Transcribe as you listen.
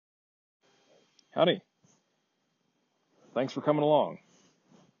Howdy. Thanks for coming along.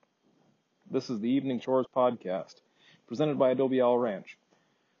 This is the Evening Chores Podcast, presented by Adobe Owl Ranch.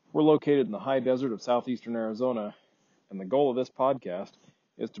 We're located in the high desert of southeastern Arizona, and the goal of this podcast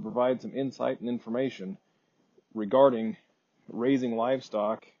is to provide some insight and information regarding raising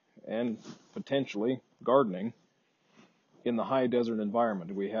livestock and potentially gardening in the high desert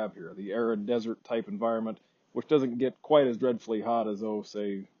environment we have here, the arid desert type environment, which doesn't get quite as dreadfully hot as,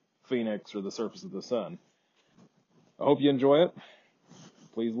 say, Phoenix or the surface of the sun. I hope you enjoy it.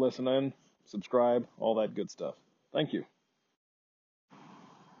 Please listen in, subscribe, all that good stuff. Thank you.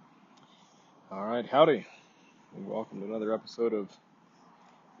 All right, howdy, and welcome to another episode of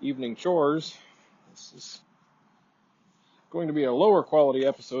Evening Chores. This is going to be a lower quality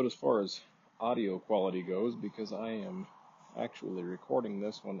episode as far as audio quality goes because I am actually recording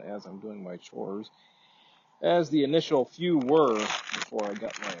this one as I'm doing my chores, as the initial few were before I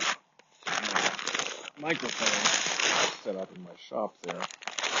got my microphone set up in my shop there.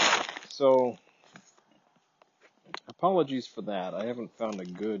 So, apologies for that. I haven't found a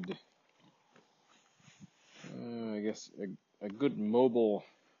good, a good mobile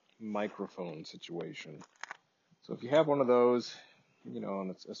microphone situation. So if you have one of those,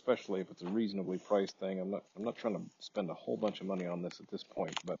 and it's, especially if it's a reasonably priced thing, I'm not trying to spend a whole bunch of money on this at this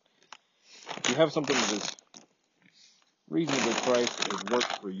point, but if you have something that is reasonably priced that has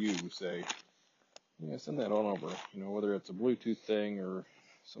worked for you, say, send that on over. Whether it's a Bluetooth thing or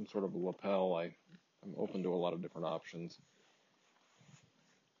some sort of a lapel, I'm open to a lot of different options.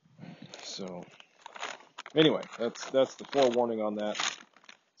 So, anyway, that's the forewarning on that.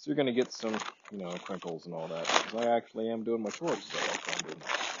 So you're going to get some, crinkles and all that, because I actually am doing my chores, so that's what I'm doing.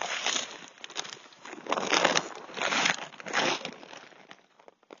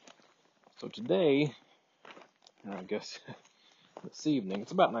 So today, I guess this evening,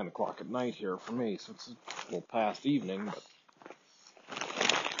 it's about 9 o'clock at night here for me, so it's a little past evening, but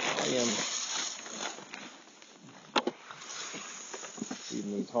I am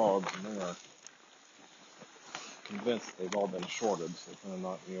feeding these hogs, and they are convinced they've all been shorted, so they're going to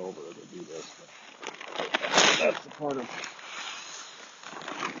knock me over to do this, but that's the part of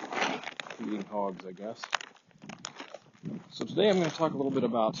feeding hogs, I guess. So today I'm going to talk a little bit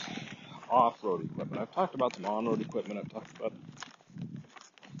about off-road equipment. I've talked about some on-road equipment. I've talked about,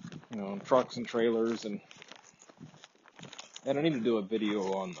 trucks and trailers, and I need to do a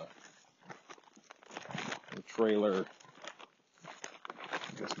video on the trailer,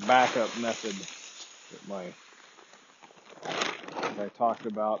 backup method that I talked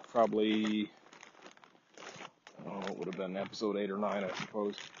about probably, it would have been episode 8 or 9, I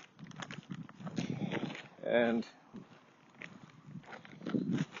suppose.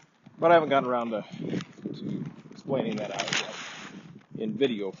 But I haven't gotten around to explaining that out yet in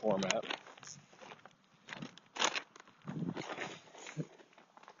video format.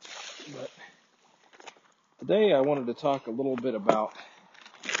 But today I wanted to talk a little bit about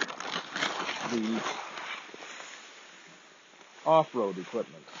the off-road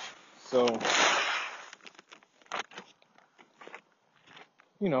equipment. So,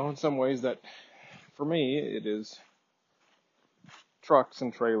 in some ways that, for me, it is trucks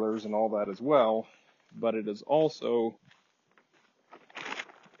and trailers and all that as well, but it is also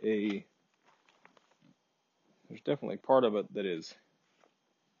there's definitely part of it that is,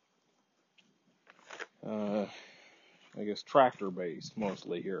 tractor-based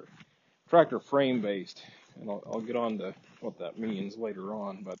mostly here. Tractor frame-based, and I'll get on to what that means later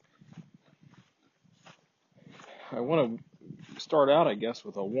on, but I want to start out, I guess,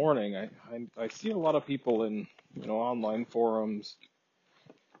 with a warning. I see a lot of people in, online forums,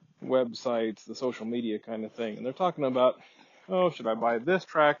 websites, the social media kind of thing, and they're talking about, should I buy this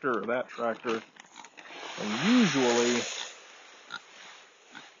tractor or that tractor? And usually,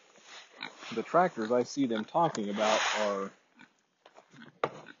 the tractors I see them talking about are,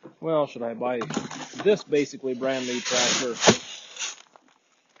 should I buy this basically brand new tractor, or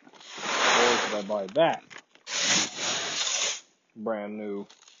should I buy that brand new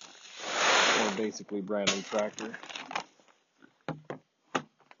or basically brand new tractor?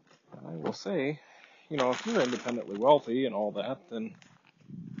 And I will say, if you're independently wealthy and all that, then,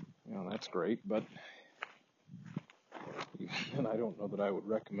 that's great, but and I don't know that I would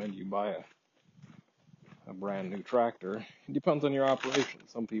recommend you buy a brand new tractor. It depends on your operation.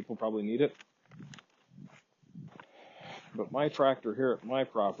 Some people probably need it. But my tractor here at my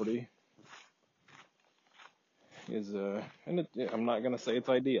property is, I'm not going to say it's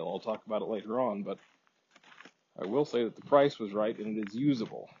ideal. I'll talk about it later on, but I will say that the price was right and it is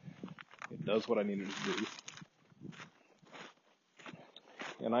usable. It does what I needed it to do.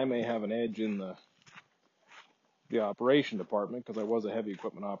 and I may have an edge in the operation department because I was a heavy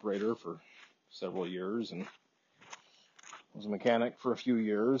equipment operator for several years and was a mechanic for a few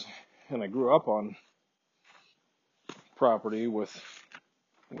years, and I grew up on property with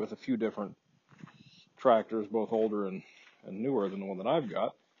a few different tractors, both older and newer than the one that I've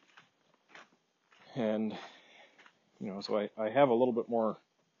got. And, so I have a little bit more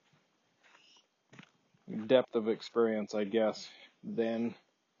depth of experience, I guess, than,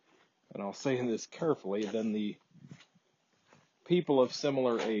 and I'll say this carefully, than the people of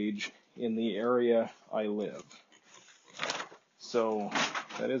similar age in the area I live. So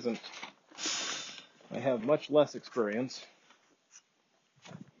I have much less experience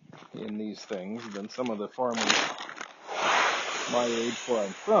in these things than some of the farmers my age where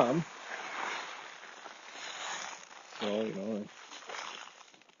I'm from. So,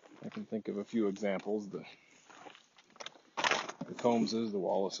 I can think of a few examples, the Combses, the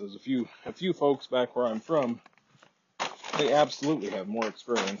Wallaces, a few folks back where I'm from. They absolutely have more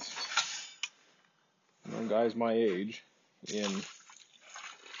experience, guys my age, in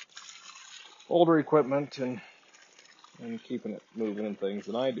older equipment and keeping it moving and things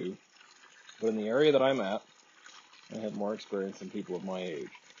than I do. But in the area that I'm at, I have more experience than people of my age.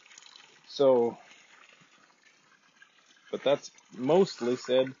 So, but that's mostly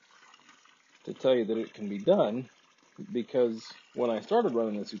said to tell you that it can be done, because when I started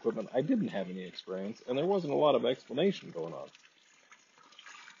running this equipment, I didn't have any experience, and there wasn't a lot of explanation going on.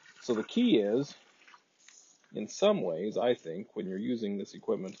 So the key is, in some ways, I think, when you're using this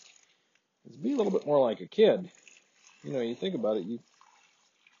equipment, is be a little bit more like a kid. You think about it,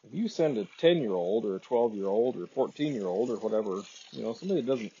 if you send a 10-year-old or a 12-year-old or a 14-year-old or whatever, somebody that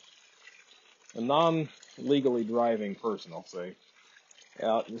doesn't, a non-legally driving person, I'll say,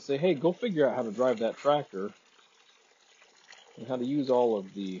 out and say, hey, go figure out how to drive that tractor and how to use all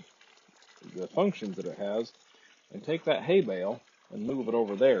of the functions that it has, and take that hay bale and move it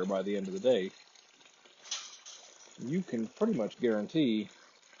over there by the end of the day, you can pretty much guarantee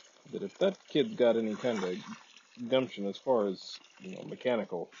that if that kid's got any kind of gumption as far as,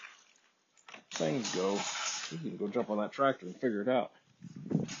 mechanical things go, you can go jump on that tractor and figure it out.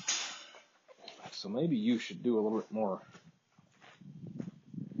 So maybe you should do a little bit more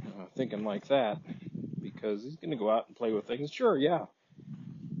thinking like that, because he's going to go out and play with things. Sure, yeah,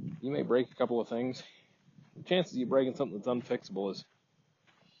 you may break a couple of things. The chances of you breaking something that's unfixable is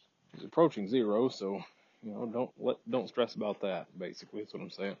approaching zero, so don't stress about that. Basically, that's what I'm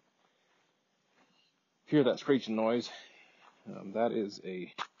saying. If you hear that screeching noise, that is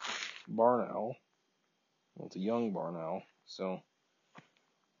a barn owl. Well, it's a young barn owl, so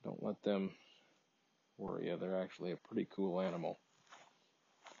don't let them worry you. They're actually a pretty cool animal,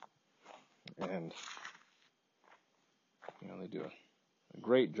 and they do a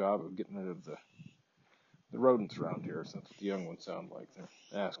great job of getting rid of the rodents around here. So that's what the young ones sound like.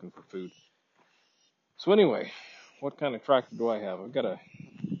 They're asking for food. So anyway, what kind of tractor do I have? I've got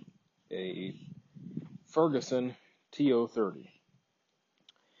a Ferguson TO30,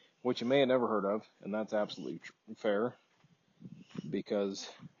 which you may have never heard of, and that's absolutely fair, because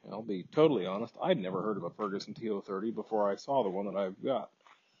I'll be totally honest, I'd never heard of a Ferguson TO30 before I saw the one that I've got.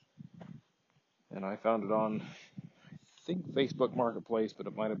 And I found it on, I think, Facebook Marketplace, but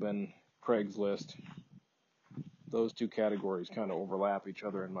it might have been Craigslist. Those two categories kind of overlap each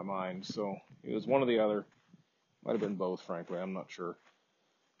other in my mind, so it was one or the other. Might have been both, frankly, I'm not sure.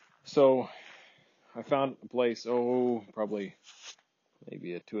 So I found a place, probably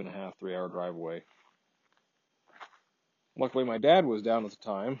maybe a 2.5, 3 hour drive away. Luckily, my dad was down at the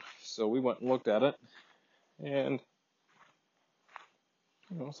time, so we went and looked at it, and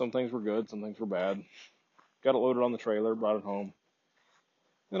some things were good, some things were bad. Got it loaded on the trailer, brought it home.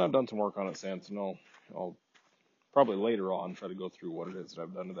 Then I've done some work on it since, and I'll probably later on try to go through what it is that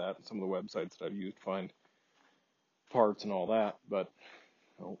I've done to that, and some of the websites that I've used to find parts and all that. But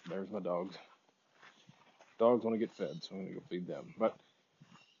there's my dogs. Dogs want to get fed, so I'm going to go feed them. But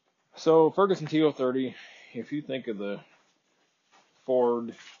so Ferguson TO30, if you think of the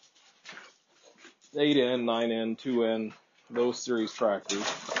Ford 8N, 9N, 2N, those series tractors,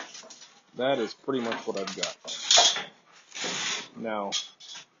 that is pretty much what I've got. Now,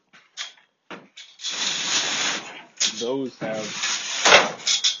 those have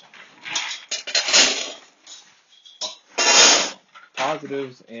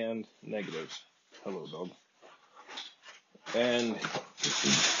positives and negatives. Hello, dog. And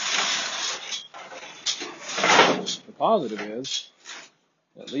the positive is,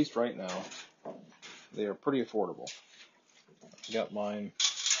 at least right now, they are pretty affordable. I got mine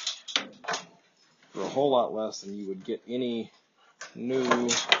for a whole lot less than you would get any new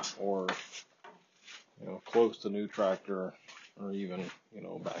or close to new tractor, or even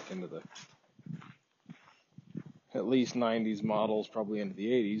back into the at least 90s models, probably into the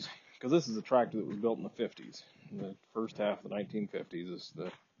 80s, because this is a tractor that was built in the 50s. The first half of the 1950s is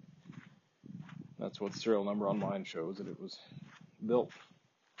that's what the serial number on mine shows, that it was built,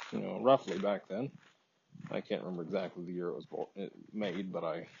 roughly back then. I can't remember exactly the year it was made, but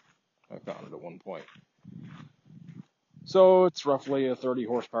I found it at one point. So it's roughly a 30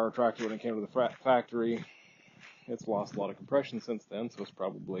 horsepower tractor when it came to the factory. It's lost a lot of compression since then, so it's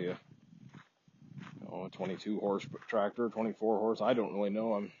probably a 22 horse tractor, 24 horse. I don't really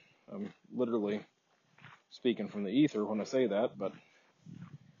know. I'm literally speaking from the ether when I say that, but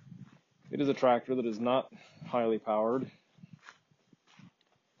it is a tractor that is not highly powered.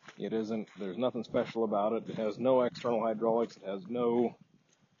 It isn't. There's nothing special about it. It has no external hydraulics. It has no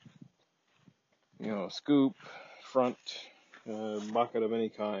scoop, front bucket of any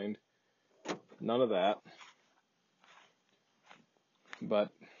kind. None of that. But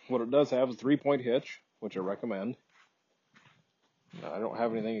what it does have is a 3-point hitch, which I recommend. Now, I don't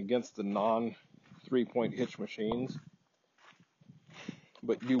have anything against the non-3-point hitch machines,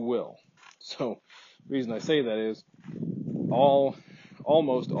 but you will. So the reason I say that is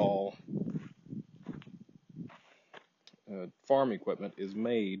almost all farm equipment is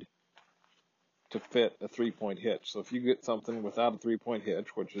made to fit a 3-point hitch. So if you get something without a 3-point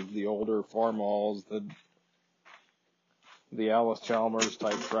hitch, which is the older Farmalls, the Alice Chalmers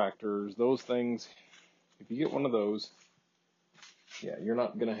type tractors, those things, if you get one of those, you're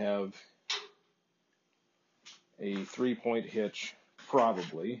not going to have a 3-point hitch,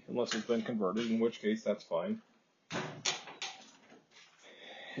 probably, unless it's been converted, in which case that's fine.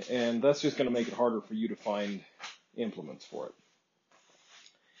 And that's just going to make it harder for you to find implements for it.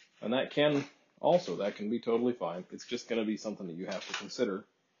 And that can be totally fine. It's just going to be something that you have to consider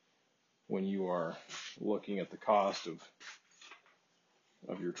when you are looking at the cost of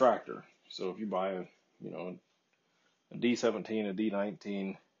your tractor. So if you buy a D17, a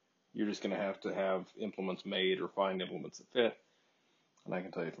D19, you're just going to have implements made or find implements that fit. And I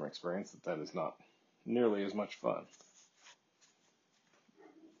can tell you from experience that is not nearly as much fun.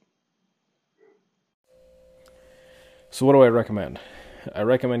 So what do I recommend? I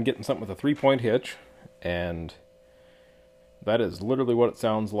recommend getting something with a 3-point hitch, and that is literally what it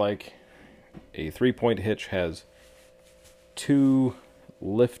sounds like. A 3-point hitch has 2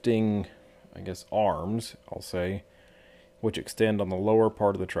 lifting, arms, I'll say, which extend on the lower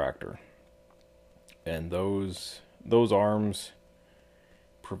part of the tractor. And those arms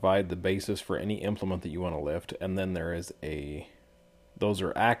provide the basis for any implement that you want to lift, and then those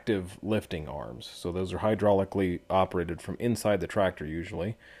are active lifting arms. So those are hydraulically operated from inside the tractor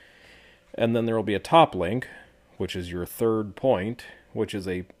usually. And then there will be a top link, which is your 3rd point, which is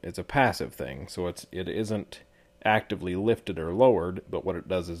it's a passive thing. So it isn't actively lifted or lowered, but what it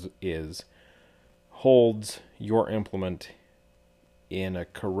does is holds your implement in a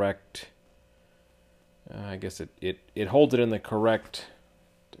correct, it holds it in the correct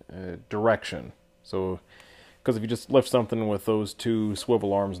direction. So, because if you just lift something with those 2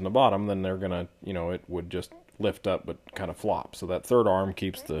 swivel arms in the bottom, then they're gonna, it would just lift up but kind of flop. So that 3rd arm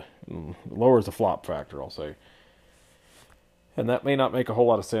lowers the flop factor, I'll say. And that may not make a whole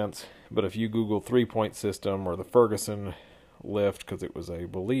lot of sense, but if you Google 3-point system or the Ferguson lift, because it was, I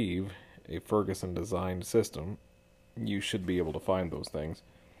believe, a Ferguson designed system, you should be able to find those things.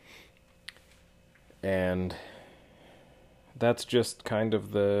 And that's just kind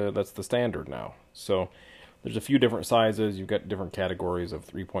of that's the standard now. So there's a few different sizes. You've got different categories of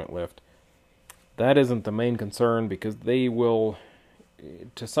 3-point lift. That isn't the main concern, because they will,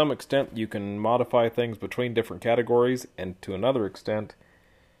 to some extent, you can modify things between different categories, and to another extent,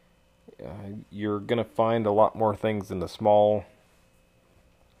 you're going to find a lot more things in the small,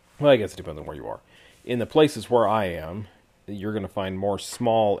 well, I guess it depends on where you are. In the places where I am, you're going to find more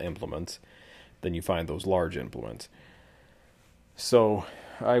small implements than you find those large implements. So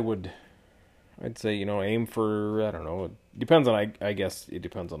I'd say, aim for, I don't know, it depends on, I guess it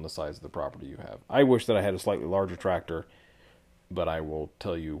depends on the size of the property you have. I wish that I had a slightly larger tractor, but I will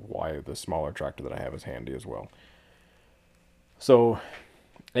tell you why the smaller tractor that I have is handy as well. So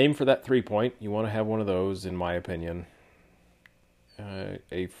aim for that 3-point. You want to have one of those, in my opinion.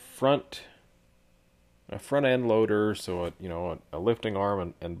 A front end loader, so a lifting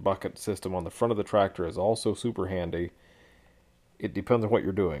arm and bucket system on the front of the tractor is also super handy. It depends on what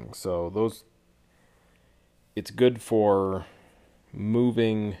you're doing. So it's good for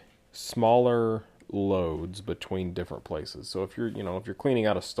moving smaller loads between different places. So if you're cleaning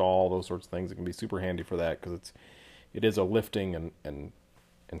out a stall, those sorts of things, it can be super handy for that, because it is a lifting and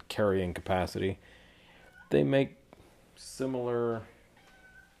carrying capacity. They make similar.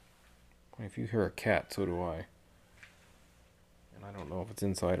 If you hear a cat, so do I. And I don't know if it's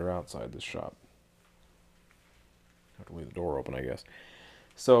inside or outside this shop. Have to leave the door open, I guess.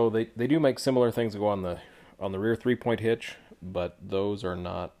 So they do make similar things that go on the rear 3-point hitch, but those are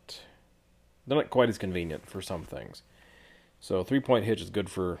not, they're not quite as convenient for some things. So 3-point hitch is good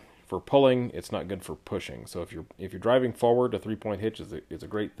for pulling. It's not good for pushing. So if you're driving forward, a 3-point hitch is a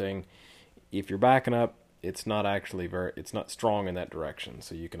great thing. If you're backing up, it's not strong in that direction.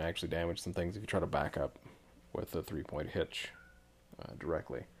 So you can actually damage some things if you try to back up with a 3-point hitch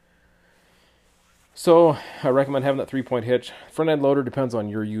directly. So I recommend having that 3-point hitch. Front end loader depends on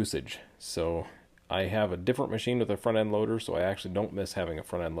your usage. So I have a different machine with a front end loader, so I actually don't miss having a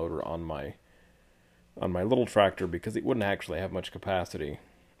front end loader on my little tractor because it wouldn't actually have much capacity.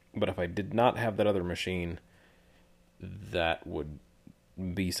 But if I did not have that other machine, that would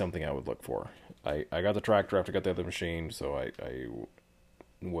be something I would look for. I got the tractor after I got the other machine, so I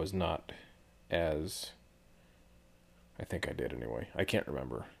was not as, I think I did anyway. I can't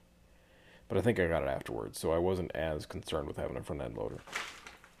remember. But I think I got it afterwards, so I wasn't as concerned with having a front end loader.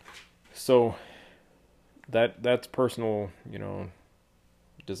 So that's personal,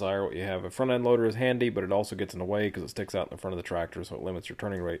 desire what you have. A front end loader is handy, but it also gets in the way because it sticks out in the front of the tractor, so it limits your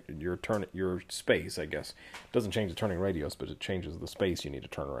turning rate, your space, I guess. It doesn't change the turning radius, but it changes the space you need to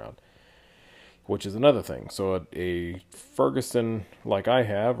turn around, which is another thing. So a Ferguson like I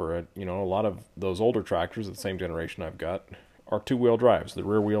have, or a lot of those older tractors of the same generation I've got, are 2-wheel drives. The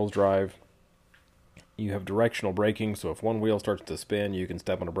rear wheels drive. You have directional braking, so if one wheel starts to spin, you can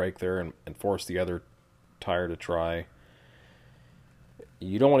step on a brake there and force the other tire to try.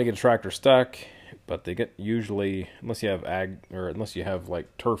 You don't want to get a tractor stuck, but they get usually, unless you have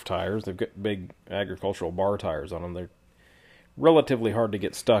like turf tires, they've got big agricultural bar tires on them. They're relatively hard to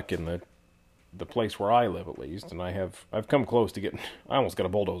get stuck in the place where I live, at least. And I've come close to I almost got a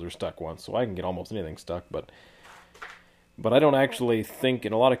bulldozer stuck once, so I can get almost anything stuck, but I don't actually think,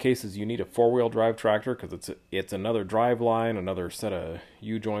 in a lot of cases, you need a 4-wheel drive tractor because it's another drive line, another set of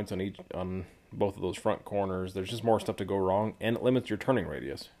U-joints on both of those front corners. There's just more stuff to go wrong, and it limits your turning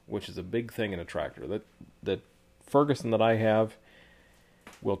radius, which is a big thing in a tractor. That Ferguson that I have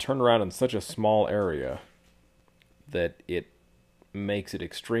will turn around in such a small area that it makes it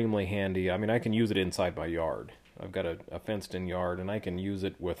extremely handy. I mean, I can use it inside my yard. I've got a fenced-in yard, and I can use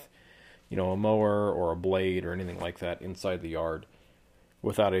it with a mower or a blade or anything like that inside the yard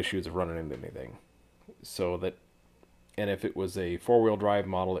without issues of running into anything. And if it was a 4-wheel drive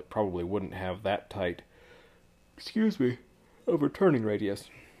model, it probably wouldn't have that tight, of a turning radius.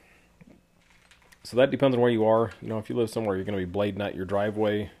 So that depends on where you are. If you live somewhere you're going to be blading out your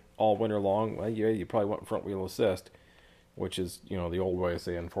driveway all winter long, well, yeah, you probably want front wheel assist, which is, the old way of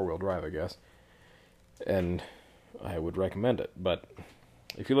saying 4-wheel drive, I guess. And I would recommend it, but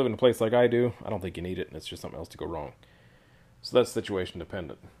if you live in a place like I do, I don't think you need it, and it's just something else to go wrong. So that's situation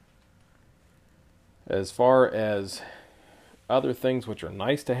dependent. As far as other things which are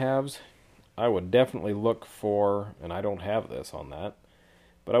nice to haves, I would definitely look for, and I don't have this on that,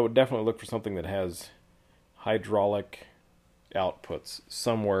 but I would definitely look for something that has hydraulic outputs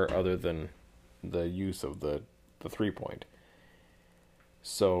somewhere other than the use of the 3-point.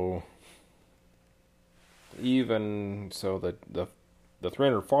 So even so, the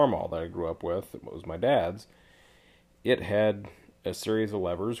 300 Farmall that I grew up with, it was my dad's, it had a series of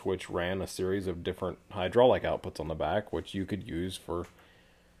levers which ran a series of different hydraulic outputs on the back, which you could use for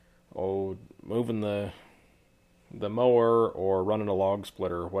moving the mower or running a log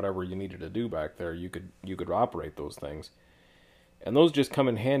splitter, whatever you needed to do back there. You could operate those things, and those just come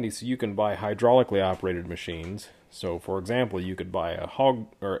in handy. So you can buy hydraulically operated machines. So for example, you could buy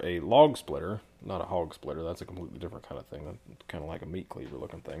a log splitter. Not a hog splitter, that's a completely different kind of thing. That's kind of like a meat cleaver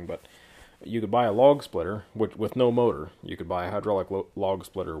looking thing, but you could buy a log splitter with no motor. You could buy a hydraulic log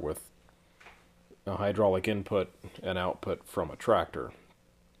splitter with a hydraulic input and output from a tractor.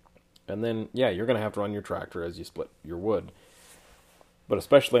 And then, yeah, you're going to have to run your tractor as you split your wood. But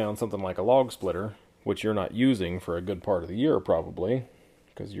especially on something like a log splitter, which you're not using for a good part of the year probably,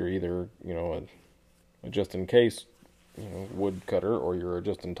 because you're either, a just-in-case wood cutter, or you're a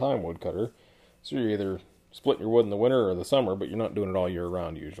just-in-time wood cutter. So you're either splitting your wood in the winter or the summer, but you're not doing it all year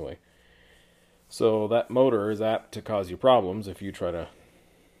round usually. So that motor is apt to cause you problems if you try to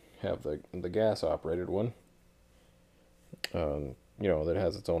have the gas-operated one, that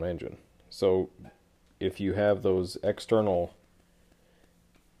has its own engine. So if you have those external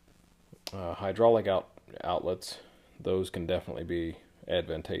hydraulic outlets, those can definitely be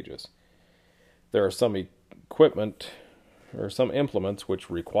advantageous. There are some equipment or some implements which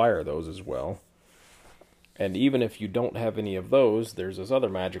require those as well. And even if you don't have any of those, there's this other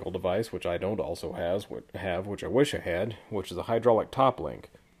magical device, which I don't also have, which I wish I had, which is a hydraulic top link.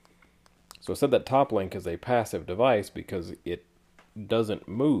 So I said that top link is a passive device because it doesn't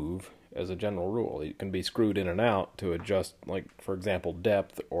move as a general rule. It can be screwed in and out to adjust, like, for example,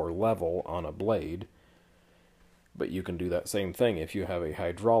 depth or level on a blade. But you can do that same thing if you have a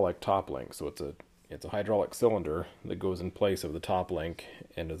hydraulic top link. So it's a hydraulic cylinder that goes in place of the top link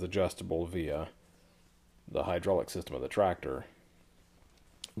and is adjustable via the hydraulic system of the tractor,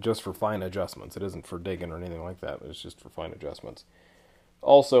 just for fine adjustments. It isn't for digging or anything like that. It's just for fine adjustments.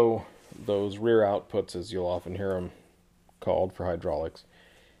 Also, those rear outputs, as you'll often hear them called for hydraulics,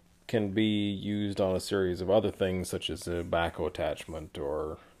 can be used on a series of other things, such as a backhoe attachment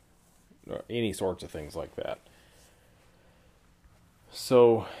or any sorts of things like that.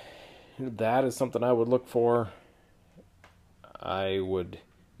 So that is something I would look for.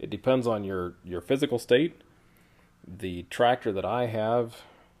 It depends on your physical state. The tractor that I have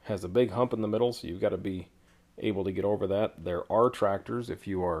has a big hump in the middle, so you've got to be able to get over that. There are tractors, if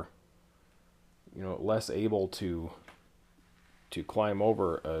you are, less able to climb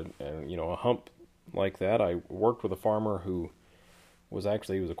over a hump like that. I worked with a farmer who was a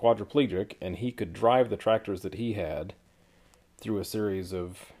quadriplegic, and he could drive the tractors that he had through a series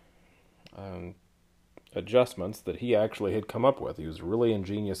of adjustments that he actually had come up with. He was a really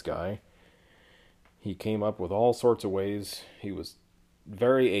ingenious guy. He came up with all sorts of ways. He was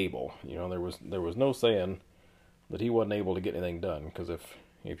very able. There was no saying that he wasn't able to get anything done, because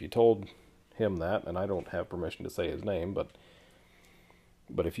if you told him that, and I don't have permission to say his name, but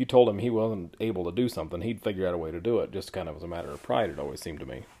if you told him he wasn't able to do something, he'd figure out a way to do it, just kind of as a matter of pride, it always seemed to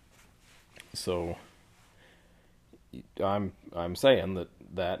me. So I'm saying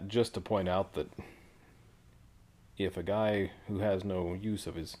that just to point out that if a guy who has no use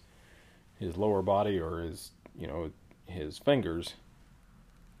of his lower body or his fingers,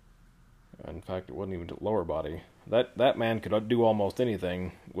 in fact it wasn't even lower body, that man could do almost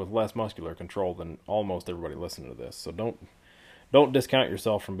anything with less muscular control than almost everybody listening to this. So don't discount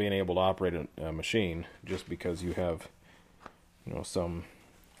yourself from being able to operate a machine just because you have some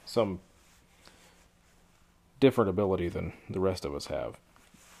different ability than the rest of us have.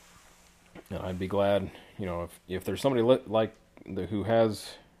 And I'd be glad, if there's somebody who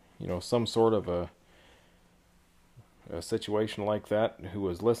has, some sort of a situation like that who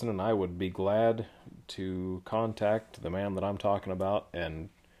is listening, I would be glad to contact the man that I'm talking about and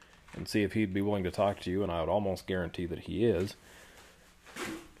see if he'd be willing to talk to you. And I would almost guarantee that he is,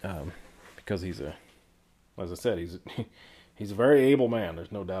 because as I said, he's a very able man.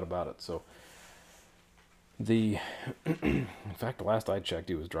 There's no doubt about it. So in fact, the last I checked,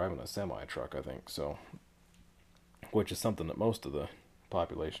 he was driving a semi-truck, I think, so, which is something that most of the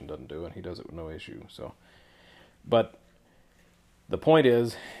population doesn't do, and he does it with no issue. So, but the point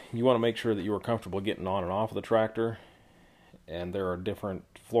is, you want to make sure that you are comfortable getting on and off of the tractor, and there are different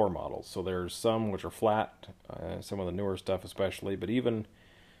floor models. So there's some which are flat, some of the newer stuff especially, but even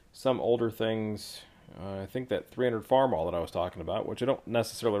some older things. I think that 300 Farmall that I was talking about, which I don't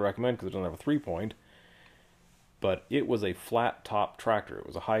necessarily recommend because it doesn't have a 3-point, but it was a flat top tractor. It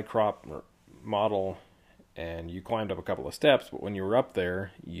was a high crop model, and you climbed up a couple of steps, but when you were up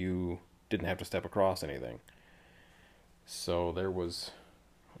there, you didn't have to step across anything. So it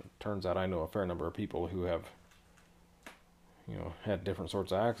turns out I know a fair number of people who have, had different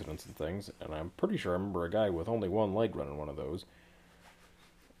sorts of accidents and things, and I'm pretty sure I remember a guy with only one leg running one of those.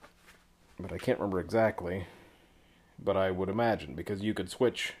 But I can't remember exactly. But I would imagine, because you could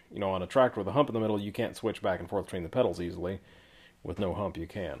switch, on a tractor with a hump in the middle, you can't switch back and forth between the pedals easily. With no hump, you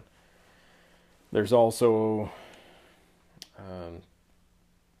can. There's also,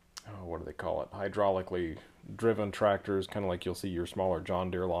 what do they call it? Hydraulically driven tractors, kind of like you'll see your smaller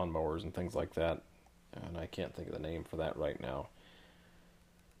John Deere lawnmowers and things like that. And I can't think of the name for that right now.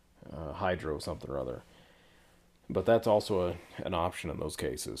 Hydro something or other. But that's also an option in those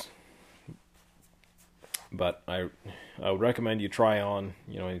cases. But I would recommend you try on,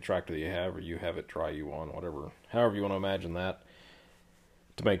 any tractor that you have, or you have it try you on, however you want to imagine that,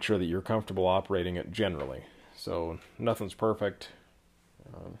 to make sure that you're comfortable operating it generally. So nothing's perfect.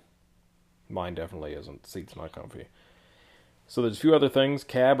 Mine definitely isn't. The seat's not comfy. So there's a few other things,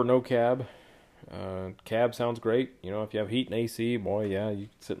 cab or no cab. Cab sounds great. If you have heat and AC, boy, yeah, you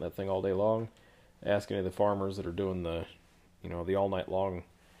can sit in that thing all day long. Ask any of the farmers that are doing the all night long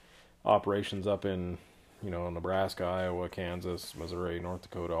operations up in, Nebraska, Iowa, Kansas, Missouri, North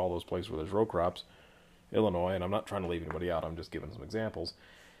Dakota, all those places where there's row crops, Illinois, and I'm not trying to leave anybody out, I'm just giving some examples.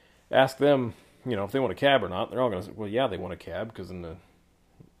 Ask them, if they want a cab or not, they're all going to say, well, yeah, they want a cab, because in the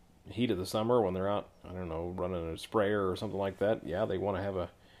heat of the summer, when they're out, I don't know, running a sprayer or something like that, yeah, they want to have a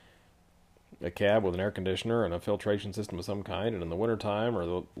cab with an air conditioner and a filtration system of some kind. And in the wintertime or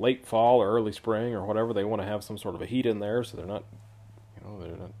the late fall or early spring or whatever, they want to have some sort of a heat in there, so they're not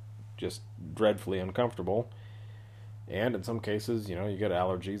just dreadfully uncomfortable. And in some cases, you get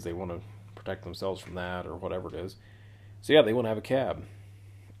allergies, they want to protect themselves from that or whatever it is. So yeah, they want to have a cab.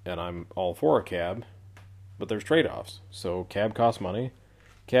 And I'm all for a cab, but there's trade-offs. So cab costs money.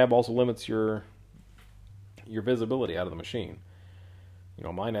 Cab also limits your visibility out of the machine.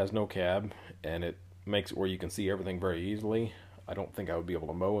 Mine has no cab, and it makes it where you can see everything very easily. I don't think I would be able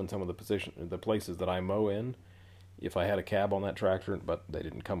to mow in some of the places that I mow in if I had a cab on that tractor, but they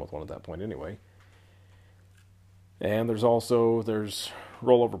didn't come with one at that point anyway. And there's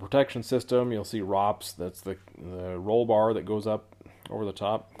rollover protection system. You'll see ROPS. That's the roll bar that goes up over the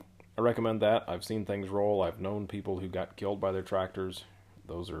top. I recommend that. I've seen things roll. I've known people who got killed by their tractors.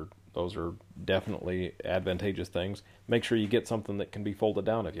 Those are definitely advantageous things. Make sure you get something that can be folded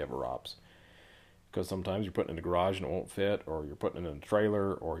down if you have a ROPS. Because sometimes you're putting it in a garage and it won't fit, or you're putting it in a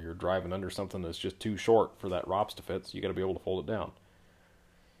trailer, or you're driving under something that's just too short for that ROPS to fit, so you got to be able to fold it down.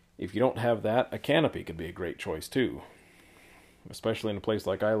 If you don't have that, a canopy could be a great choice too. Especially in a place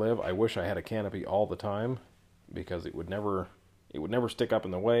like I live, I wish I had a canopy all the time, because it would never stick up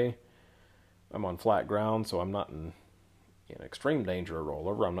in the way. I'm on flat ground, so I'm not in extreme danger of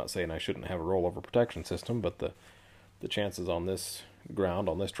rollover. I'm not saying I shouldn't have a rollover protection system, but the chances on this ground,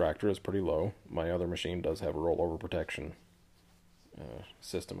 on this tractor, is pretty low. My other machine does have a rollover protection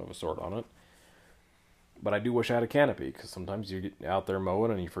system of a sort on it. But I do wish I had a canopy, because sometimes you get out there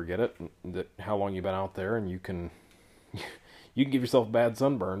mowing and you forget it, how long you've been out there, and you can give yourself a bad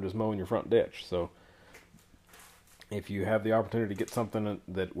sunburn just mowing your front ditch. So if you have the opportunity to get something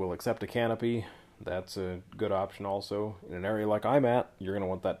that will accept a canopy, that's a good option also. In an area like I'm at, you're going to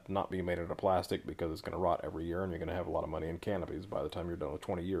want that to not be made out of plastic, because it's going to rot every year, and you're going to have a lot of money in canopies by the time you're done with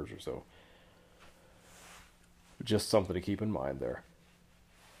 20 years or so. Just something to keep in mind there.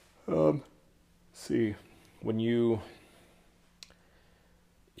 See,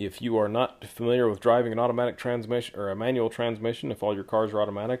 if you are not familiar with driving an automatic transmission or a manual transmission, if all your cars are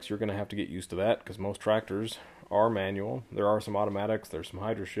automatics, you're going to have to get used to that, because most tractors are manual. There are some automatics, there's some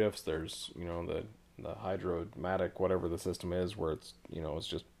hydro shifts, there's the hydromatic, whatever the system is, where it's it's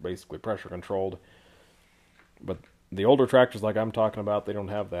just basically pressure controlled. But the older tractors like I'm talking about, they don't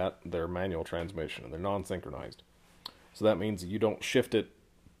have that. They're manual transmission, and they're non-synchronized. So that means that you don't shift it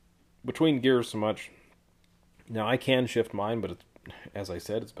between gears so much. Now I can shift mine, but as I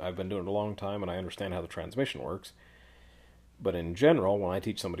said, I've been doing it a long time, and I understand how the transmission works. But in general, when I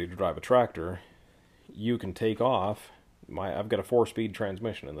teach somebody to drive a tractor, you can take off. I've got a 4-speed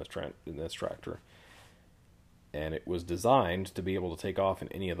transmission in this tractor, and it was designed to be able to take off in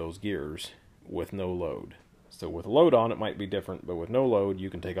any of those gears with no load. So with a load on, it might be different, but with no load, you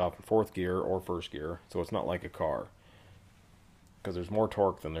can take off in 4th gear or 1st gear. So it's not like a car, because there's more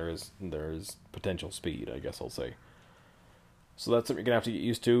torque than there is potential speed, I guess I'll say. So that's something you're going to have to get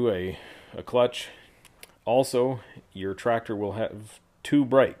used to, a clutch. Also, your tractor will have 2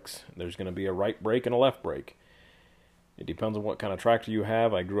 brakes. There's going to be a right brake and a left brake. It depends on what kind of tractor you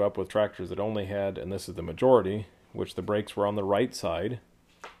have. I grew up with tractors that only had, and this is the majority, which the brakes were on the right side,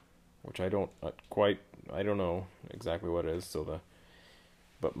 which I don't know exactly what it is.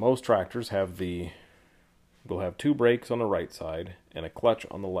 But most tractors will have 2 brakes on the right side and a clutch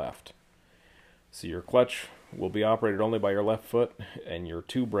on the left. So your clutch will be operated only by your left foot, and your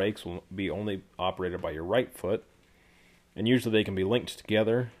 2 brakes will be only operated by your right foot. And usually they can be linked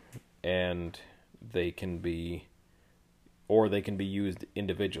together, and they can be used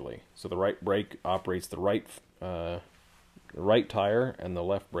individually. So the right brake operates the right tire, and the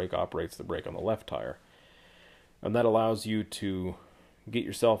left brake operates the brake on the left tire. And that allows you to get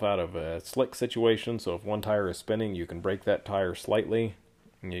yourself out of a slick situation. So if one tire is spinning, you can brake that tire slightly,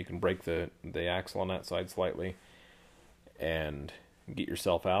 and you can brake the axle on that side slightly, and get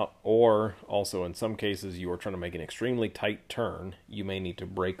yourself out. Or also, in some cases, you are trying to make an extremely tight turn. You may need to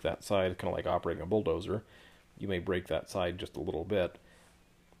brake that side, kind of like operating a bulldozer. You may brake that side just a little bit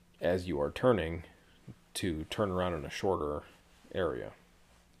as you are turning, to turn around in a shorter area.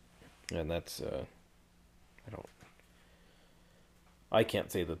 And that's I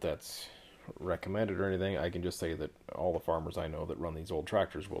can't say that that's recommended or anything. I can just say that all the farmers I know that run these old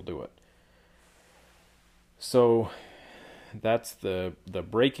tractors will do it. So that's the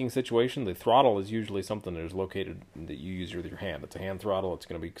braking situation. The throttle is usually something that is located, that you use with your hand. It's a hand throttle. It's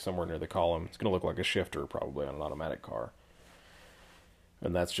going to be somewhere near the column. It's going to look like a shifter probably on an automatic car.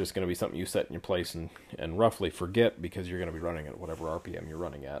 And that's just going to be something you set in your place and roughly forget, because you're going to be running at whatever RPM you're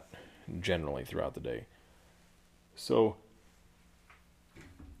running at generally throughout the day. So,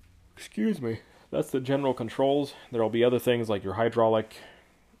 excuse me, that's the general controls. There will be other things like your hydraulic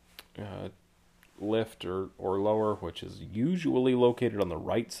lift or lower, which is usually located on the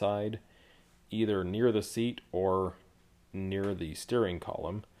right side, either near the seat or near the steering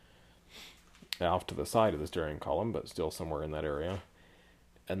column, off to the side of the steering column, but still somewhere in that area.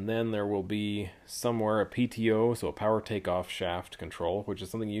 And then there will be somewhere a PTO, so a power takeoff shaft control, which is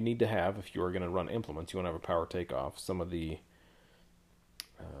something you need to have if you are going to run implements. You want to have a power takeoff. Some of the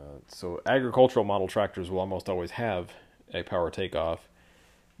so agricultural model tractors will almost always have a power takeoff,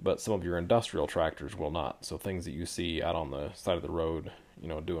 but some of your industrial tractors will not. So things that you see out on the side of the road,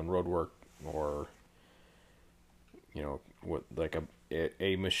 doing road work, or what, like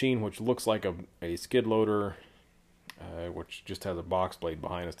a machine which looks like a skid loader, which just has a box blade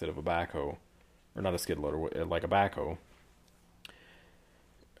behind instead of a backhoe, or not a skid loader, like a backhoe.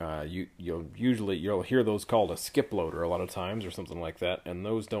 You'll hear those called a skip loader a lot of times, or something like that, and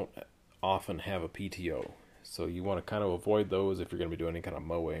those don't often have a PTO. So you want to kind of avoid those if you're going to be doing any kind of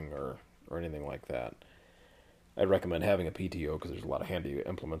mowing or anything like that. I'd recommend having a PTO because there's a lot of handy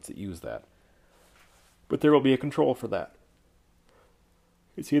implements that use that. But there will be a control for that.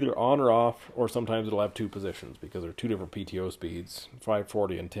 It's either on or off, or sometimes it'll have two positions because there are two different PTO speeds,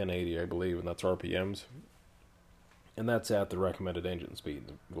 540 and 1080, I believe, and that's RPMs. And that's at the recommended engine speed,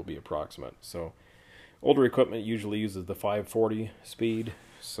 will be approximate. So older equipment usually uses the 540 speed.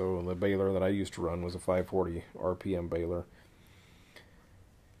 So the baler that I used to run was a 540 RPM baler.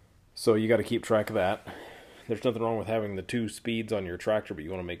 So you got to keep track of that. There's nothing wrong with having the two speeds on your tractor, but you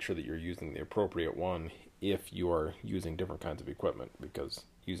want to make sure that you're using the appropriate one if you are using different kinds of equipment, because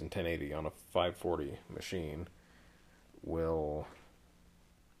using 1080 on a 540 machine will,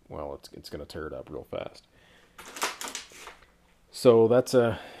 well, it's going to tear it up real fast. So that's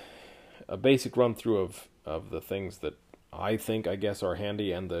a basic run through of the things that I think, I guess, are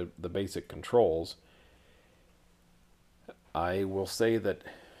handy, and the basic controls. I will say that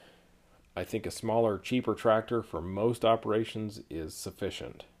I think a smaller, cheaper tractor for most operations is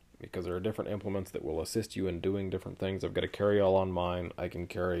sufficient, because there are different implements that will assist you in doing different things. I've got a carry-all on mine. I can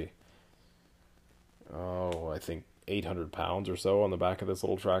carry, I think 800 pounds or so on the back of this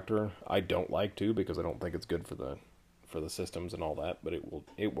little tractor. I don't like to, because I don't think it's good for the systems and all that, but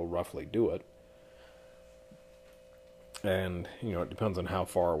it will roughly do it. And, it depends on how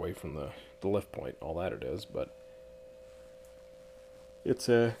far away from the lift point, all that it is, but it's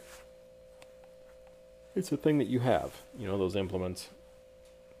a thing that you have, those implements.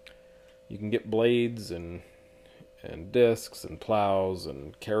 You can get blades and discs and plows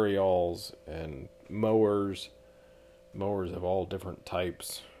and carry-alls and mowers. Mowers of all different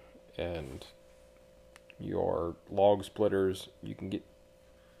types, and your log splitters. You can get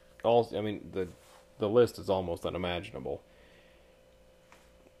all, the list is almost unimaginable.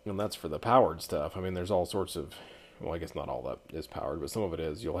 And that's for the powered stuff. There's all sorts of, well, I guess not all that is powered, but some of it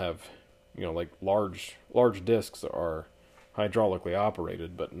is. You'll have, like large discs are hydraulically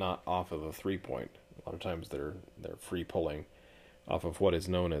operated, but not off of a 3-point. A lot of times they're free pulling off of what is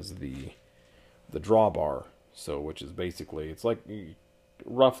known as the drawbar. So, which is basically, it's like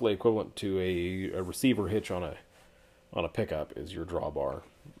roughly equivalent to a receiver hitch on a pickup is your drawbar.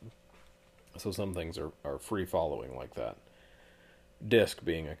 So some things are free following like that. Disc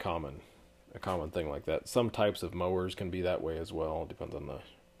being a common thing like that. Some types of mowers can be that way as well. It depends on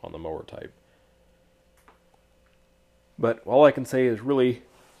the mower type. But all I can say is really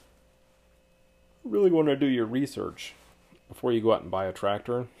want to do your research before you go out and buy a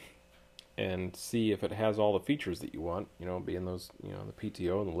tractor, and see if it has all the features that you want, being those, the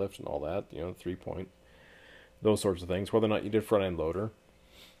PTO and the lift and all that, the 3-point, those sorts of things, whether or not you did front end loader.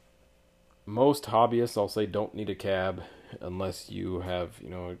 Most hobbyists, I'll say, don't need a cab unless you have,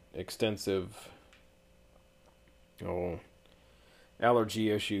 extensive, allergy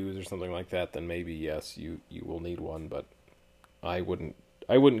issues or something like that. Then maybe yes, you will need one. But I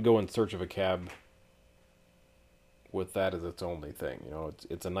wouldn't go in search of a cab with that as its only thing.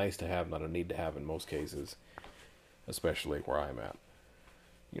 It's a nice to have, not a need to have in most cases, especially where I'm at.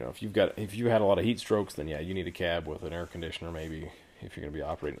 If you had a lot of heat strokes, then yeah, you need a cab with an air conditioner maybe, if you're going to be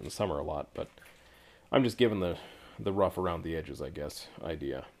operating in the summer a lot. But I'm just giving the rough around the edges, I guess,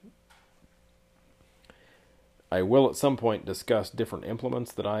 idea. I will at some point discuss different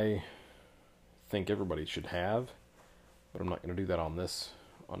implements that I think everybody should have, but I'm not going to do that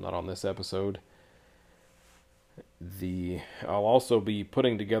not on this episode. I'll also be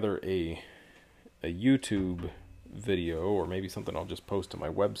putting together a YouTube video, or maybe something I'll just post to my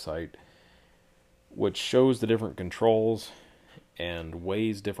website, which shows the different controls and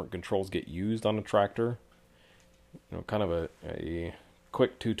ways different controls get used on a tractor. Kind of a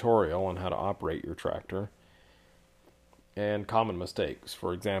quick tutorial on how to operate your tractor, and common mistakes.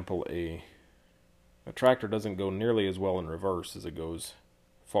 For example, a tractor doesn't go nearly as well in reverse as it goes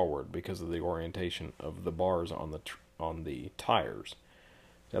forward because of the orientation of the bars on the tires.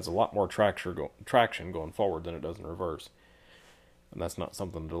 It has a lot more traction going forward than it does in reverse, and that's not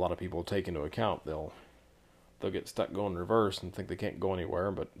something that a lot of people take into account. They'll get stuck going reverse and think they can't go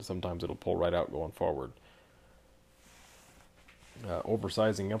anywhere, but sometimes it'll pull right out going forward.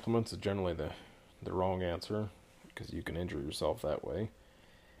 Oversizing implements is generally the wrong answer, because you can injure yourself that way.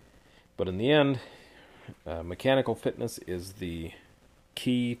 But in the end, mechanical fitness is the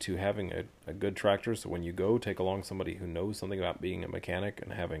key to having a good tractor. So when you go, take along somebody who knows something about being a mechanic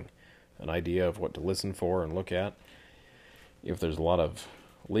and having an idea of what to listen for and look at. If there's a lot of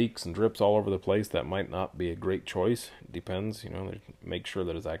leaks and drips all over the place, that might not be a great choice. It depends, make sure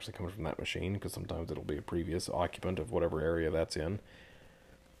that it's actually coming from that machine, because sometimes it'll be a previous occupant of whatever area that's in.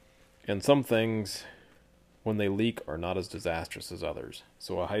 And some things, when they leak, are not as disastrous as others.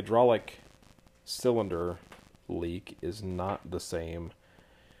 So a hydraulic cylinder leak is not the same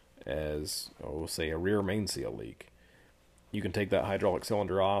as, say, a rear main seal leak. You can take that hydraulic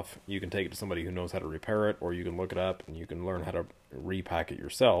cylinder off, you can take it to somebody who knows how to repair it, or you can look it up and you can learn how to repack it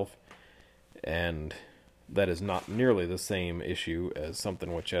yourself, and that is not nearly the same issue as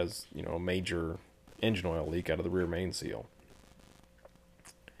something which has, a major engine oil leak out of the rear main seal.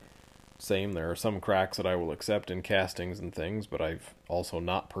 Same, there are some cracks that I will accept in castings and things, but I've also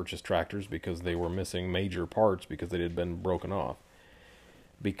not purchased tractors because they were missing major parts because they had been broken off.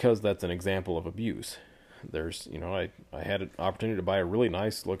 Because that's an example of abuse. There's, I had an opportunity to buy a really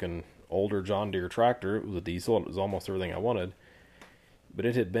nice looking older John Deere tractor. It was a diesel, and it was almost everything I wanted, but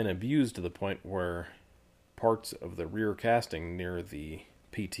it had been abused to the point where parts of the rear casting near the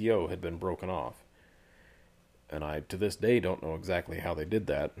PTO had been broken off. And I, to this day, don't know exactly how they did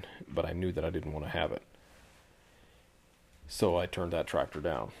that, but I knew that I didn't want to have it. So I turned that tractor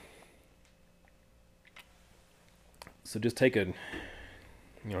down. So just take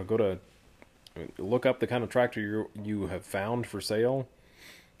look up the kind of tractor you have found for sale,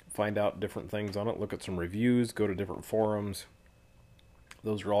 find out different things on it, look at some reviews, go to different forums.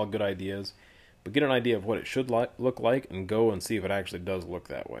 Those are all good ideas, but get an idea of what it should look like, and go and see if it actually does look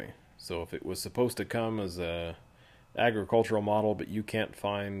that way. So if it was supposed to come as a agricultural model, but you can't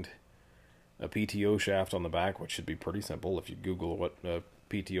find a PTO shaft on the back, which should be pretty simple if you Google what a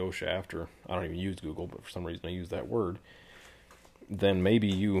PTO shaft, or I don't even use Google, but for some reason I use that word, then maybe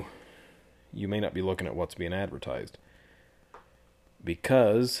you may not be looking at what's being advertised.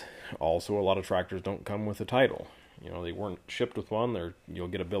 Because also a lot of tractors don't come with a title. They weren't shipped with one. You'll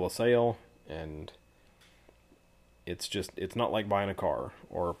get a bill of sale, and it's not like buying a car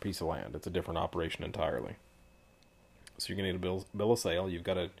or a piece of land. It's a different operation entirely. So you're going to need a bill of sale. You've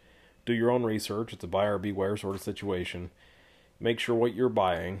got to do your own research. It's a buyer beware sort of situation. Make sure what you're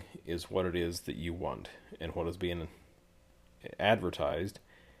buying is what it is that you want and what is being advertised.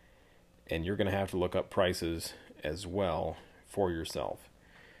 And you're going to have to look up prices as well for yourself.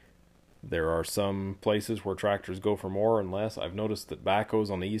 There are some places where tractors go for more and less. I've noticed that backhoes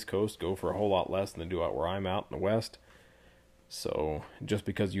on the East Coast go for a whole lot less than they do out where I'm out in the West. So just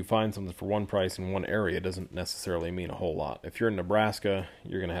because you find something for one price in one area doesn't necessarily mean a whole lot. If you're in Nebraska,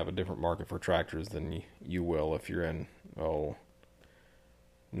 you're going to have a different market for tractors than you will if you're in,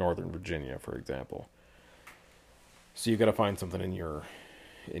 Northern Virginia, for example. So you've got to find something in your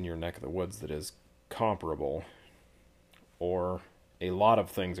neck of the woods that is comparable, or a lot of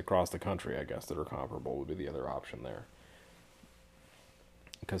things across the country, I guess, that are comparable would be the other option there.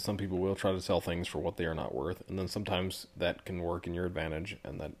 Because some people will try to sell things for what they are not worth, and then sometimes that can work in your advantage,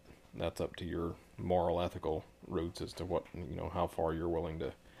 and that's up to your moral, ethical roots as to what, how far you're willing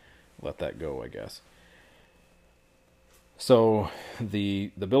to let that go, I guess. So the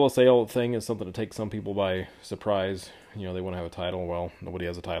bill of sale thing is something to take some people by surprise. They want to have a title. Well, nobody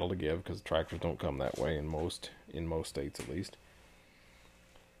has a title to give because tractors don't come that way in most states, at least.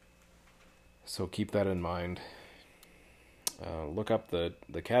 So keep that in mind. Look up the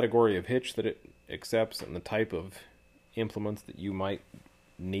category of hitch that it accepts and the type of implements that you might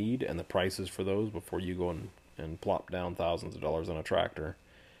need and the prices for those before you go and plop down thousands of dollars on a tractor.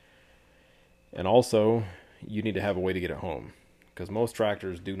 And also, you need to have a way to get it home, because most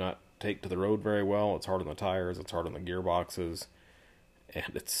tractors do not take to the road very well. It's hard on the tires, it's hard on the gearboxes,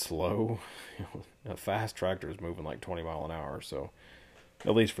 and it's slow. A fast tractor is moving like 20 miles an hour, so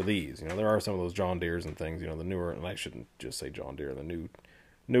At least for these. There are some of those John Deeres and things, the newer, and I shouldn't just say John Deere, the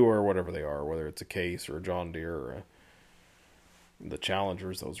newer, whatever they are, whether it's a Case or a John Deere or the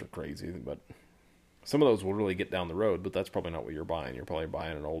Challengers, those are crazy. But some of those will really get down the road, but that's probably not what you're buying. You're probably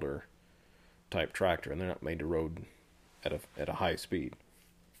buying an older type tractor, and they're not made to road at a high speed.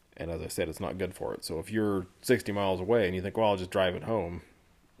 And as I said, it's not good for it. So if you're 60 miles away and you think, well, I'll just drive it home,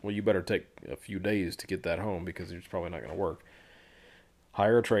 well, you better take a few days to get that home because it's probably not going to work.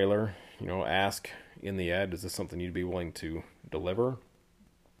 Hire a trailer, ask in the ad, is this something you'd be willing to deliver?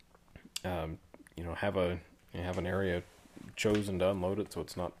 Have an area chosen to unload it so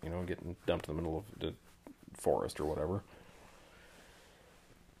it's not, getting dumped in the middle of the forest or whatever.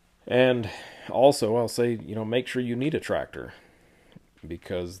 And also, I'll say, make sure you need a tractor,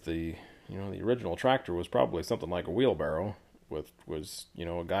 because the original tractor was probably something like a wheelbarrow was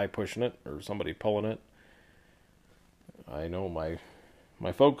a guy pushing it or somebody pulling it. I know my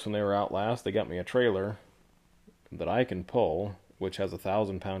folks, when they were out last, they got me a trailer that I can pull, which has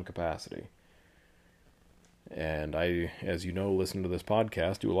 1,000-pound capacity. And I, as you know, listen to this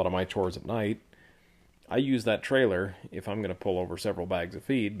podcast, do a lot of my chores at night. I use that trailer if I'm going to pull over several bags of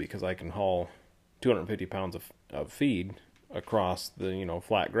feed, because I can haul 250 pounds of feed across the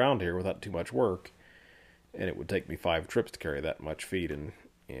flat ground here without too much work. And it would take me 5 trips to carry that much feed in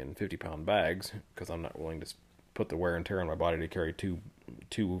 50-pound bags, because I'm not willing to put the wear and tear on my body to carry two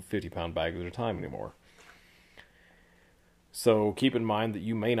 50-pound bags at a time anymore. So keep in mind that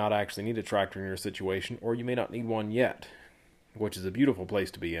you may not actually need a tractor in your situation, or you may not need one yet, which is a beautiful place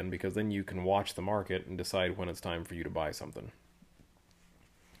to be in, because then you can watch the market and decide when it's time for you to buy something.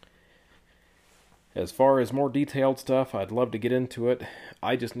 As far as more detailed stuff, I'd love to get into it.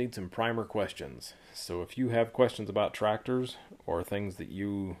 I just need some primer questions. So if you have questions about tractors or things that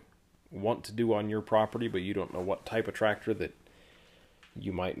you want to do on your property, but you don't know what type of tractor that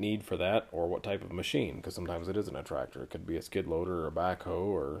you might need for that, or what type of machine, because sometimes it isn't a tractor. It could be a skid loader or a backhoe,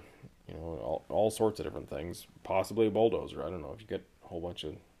 or all sorts of different things. Possibly a bulldozer. I don't know. If you get a whole bunch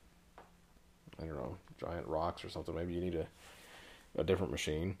of, giant rocks or something, maybe you need a different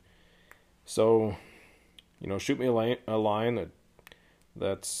machine. So, shoot me a line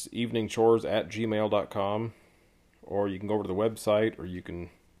that's eveningchores@gmail.com, or you can go over to the website, or you can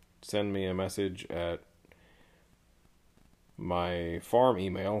send me a message at my farm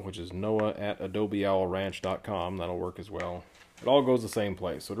email, which is noah@adobeowlranch.com. That'll work as well. It all goes the same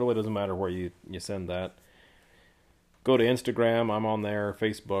place, so it really doesn't matter where you send that. Go to Instagram, I'm on there,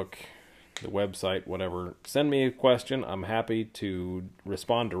 Facebook, the website, whatever. Send me a question. I'm happy to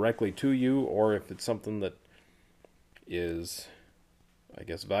respond directly to you, or if it's something that is, I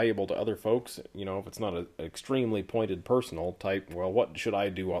guess, valuable to other folks, if it's not an extremely pointed personal type, well, what should I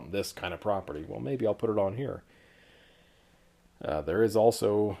do on this kind of property? Well, maybe I'll put it on here. There is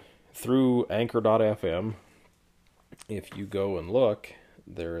also, through Anchor.fm, if you go and look,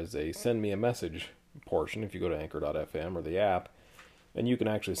 there is a send me a message portion if you go to Anchor.fm or the app, and you can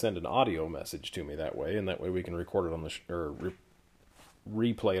actually send an audio message to me that way, and that way we can record it on the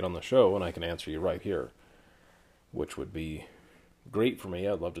replay it on the show, and I can answer you right here, which would be great for me.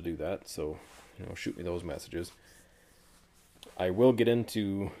 I'd love to do that, so shoot me those messages. I will get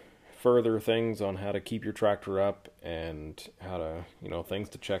into further things on how to keep your tractor up, and how to, things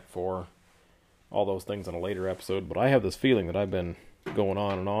to check for, all those things on a later episode. But I have this feeling that I've been going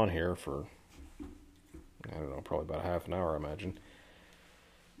on and on here for, I don't know, probably about a half an hour, I imagine.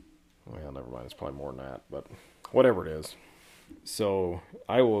 Well, never mind, it's probably more than that, but whatever it is. So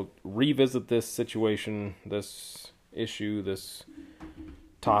I will revisit this situation, this issue, this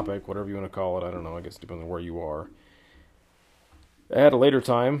topic, whatever you want to call it. I don't know, I guess depending on where you are, at a later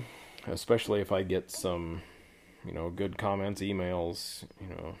time, especially if I get some, good comments, emails,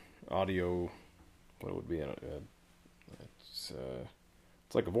 audio. What would be in it? It's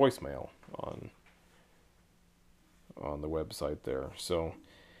like a voicemail on the website there. So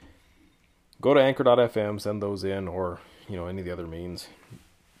go to Anchor.fm, send those in, or any of the other means.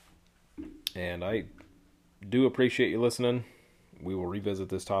 And I do appreciate you listening. We will revisit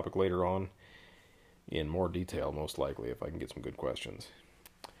this topic later on in more detail, most likely, if I can get some good questions.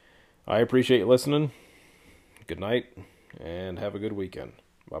 I appreciate you listening. Good night, and have a good weekend.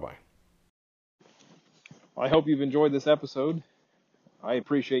 Bye-bye. I hope you've enjoyed this episode. I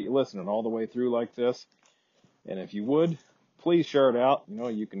appreciate you listening all the way through like this. And if you would, please share it out.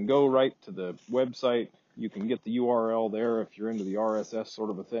 You can go right to the website. You can get the URL there if you're into the RSS sort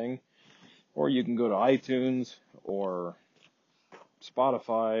of a thing. Or you can go to iTunes or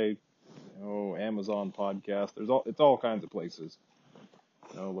Spotify, Amazon podcast. It's all kinds of places.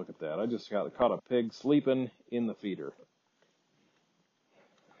 Look at that. I just caught a pig sleeping in the feeder.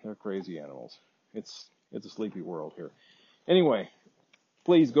 They're crazy animals. It's a sleepy world here. Anyway,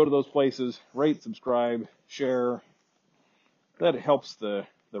 please go to those places, rate, subscribe, share. That helps the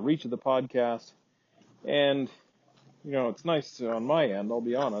reach of the podcast. And, it's nice on my end, I'll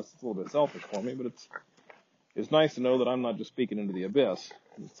be honest. It's a little bit selfish for me, but it's nice to know that I'm not just speaking into the abyss.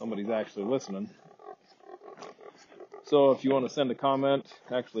 Somebody's actually listening. So if you want to send a comment,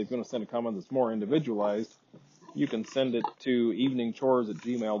 actually, if you want to send a comment that's more individualized, you can send it to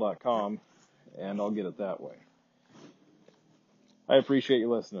eveningchores@gmail.com, and I'll get it that way. I appreciate you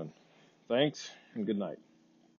listening. Thanks, and good night.